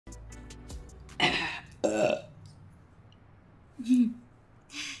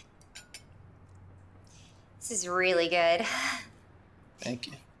This is really good. Thank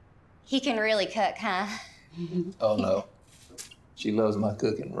you. He can really cook, huh? Oh, no. She loves my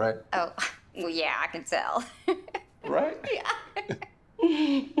cooking, right? Oh, well, yeah, I can tell. Right? Yeah.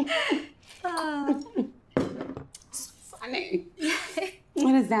 So funny.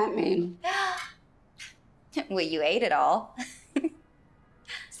 What does that mean? Well, you ate it all.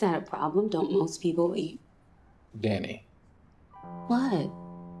 Is that a problem? Don't most people eat? Danny. What?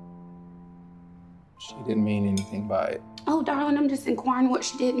 She didn't mean anything by it. Oh, darling, I'm just inquiring what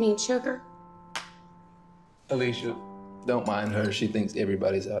she did mean, sugar. Alicia, don't mind her. She thinks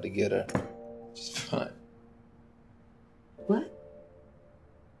everybody's out to get her. She's fine. What?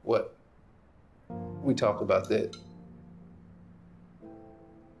 What? We talked about that.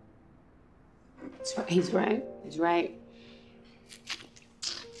 He's right. He's right.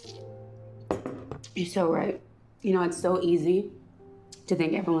 You're so right. You know, it's so easy to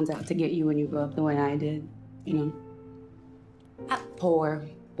think everyone's out to get you when you grow up the way I did, you know? Poor,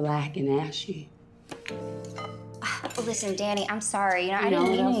 black, and ashy. Listen, Danny, I'm sorry. You know, I You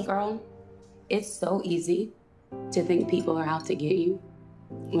didn't know, mean... girl, it's so easy to think people are out to get you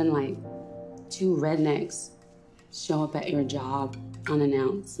when, like, two rednecks show up at your job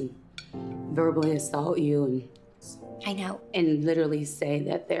unannounced and verbally assault you and... I know. And literally say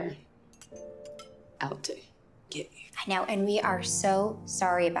that they're out to get you. I know, and we are so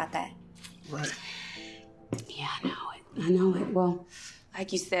sorry about that. Right. Yeah, I know it. I know it. Well,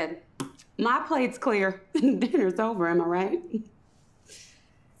 like you said, my plate's clear. Dinner's over, am I right?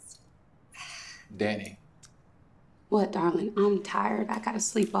 Danny. What, darling? I'm tired. I gotta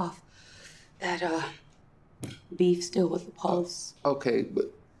sleep off that, beef still with the pulse. Okay,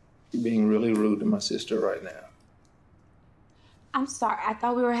 but you're being really rude to my sister right now. I'm sorry. I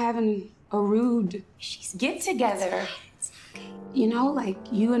thought we were having a rude get-together. You know, like,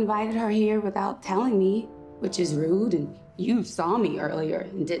 you invited her here without telling me, which is rude, and you saw me earlier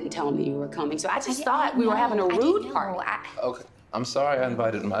and didn't tell me you were coming. So I just thought we were having a rude party. Okay, I'm sorry I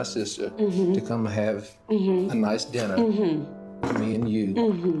invited my sister to come have a nice dinner with me and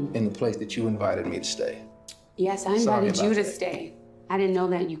you in the place that you invited me to stay. Yes, I Sorry invited you about to that. stay. I didn't know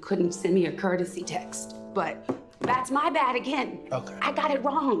that you couldn't send me a courtesy text, but that's my bad again. Okay. I got it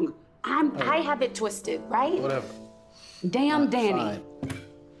wrong. I have it twisted, right? Whatever. Damn, Danny. Fine.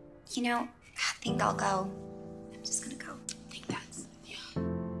 You know, I think I'll go. I'm just gonna go. I think that's, yeah.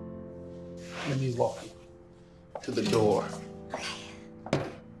 Let me walk you to the door. Okay.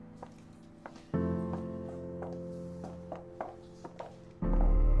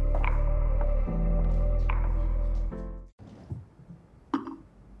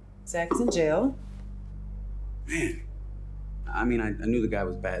 Zach's in jail. Man, I mean, I knew the guy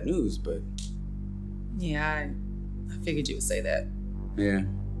was bad news, but... Yeah, I figured you would say that. Yeah.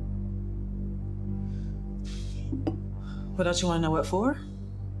 But don't you want to know what for?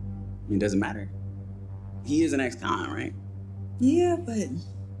 I mean, it doesn't matter. He is an ex-con, right? Yeah, but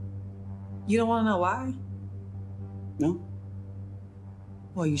you don't want to know why? No?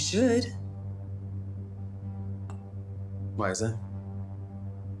 Well, you should. Why is that?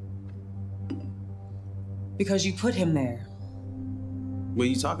 Because you put him there. What are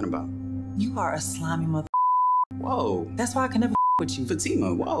you talking about? You are a slimy mother. Whoa. That's why I can never with you.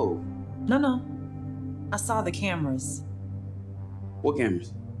 Fatima, whoa. No. I saw the cameras. What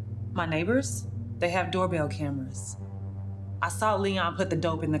cameras? My neighbors, they have doorbell cameras. I saw Leon put the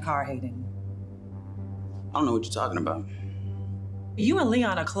dope in the car, Hayden. I don't know what you're talking about. You and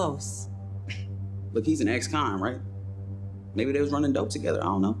Leon are close. Look, he's an ex-con, right? Maybe they was running dope together, I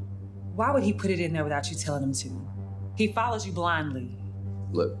don't know. Why would he put it in there without you telling him to? He follows you blindly.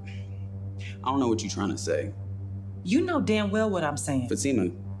 Look, I don't know what you're trying to say. You know damn well what I'm saying.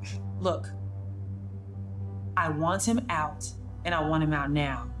 Fatima. Look, I want him out, and I want him out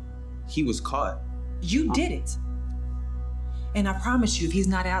now. He was caught. You did it. And I promise you, if he's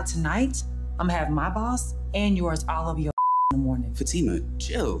not out tonight, I'm gonna have my boss and yours all over your in the morning. Fatima,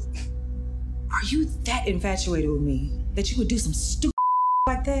 chill. Are you that infatuated with me that you would do some stupid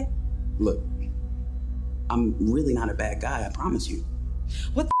like that? Look, I'm really not a bad guy, I promise you.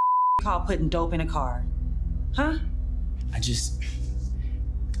 What the you call putting dope in a car? Huh?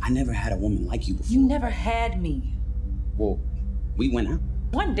 I never had a woman like you before. You never had me. Well, we went out.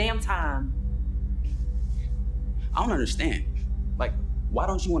 One damn time. I don't understand. Like, why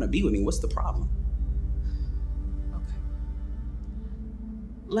don't you want to be with me? What's the problem? Okay.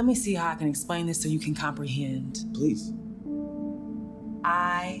 Let me see how I can explain this so you can comprehend. Please.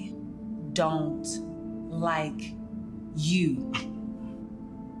 I don't like you.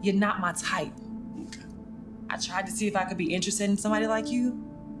 You're not my type. Okay. I tried to see if I could be interested in somebody like you,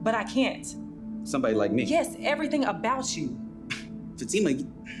 but I can't. Somebody like me? Yes, everything about you. Fatima.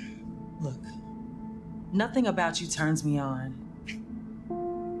 Look, nothing about you turns me on.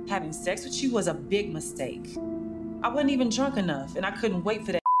 Having sex with you was a big mistake. I wasn't even drunk enough, and I couldn't wait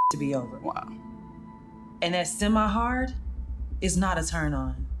for that to be over. Wow. And that semi-hard is not a turn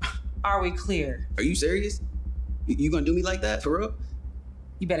on. Are we clear? Are you serious? You gonna do me like that, for real?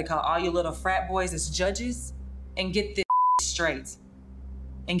 You better call all your little frat boys as judges and get this straight.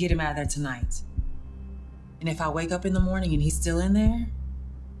 And get him out of there tonight. And if I wake up in the morning and he's still in there,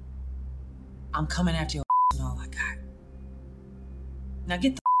 I'm coming after your and all I got. Now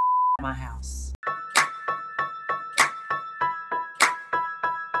get the out of my house.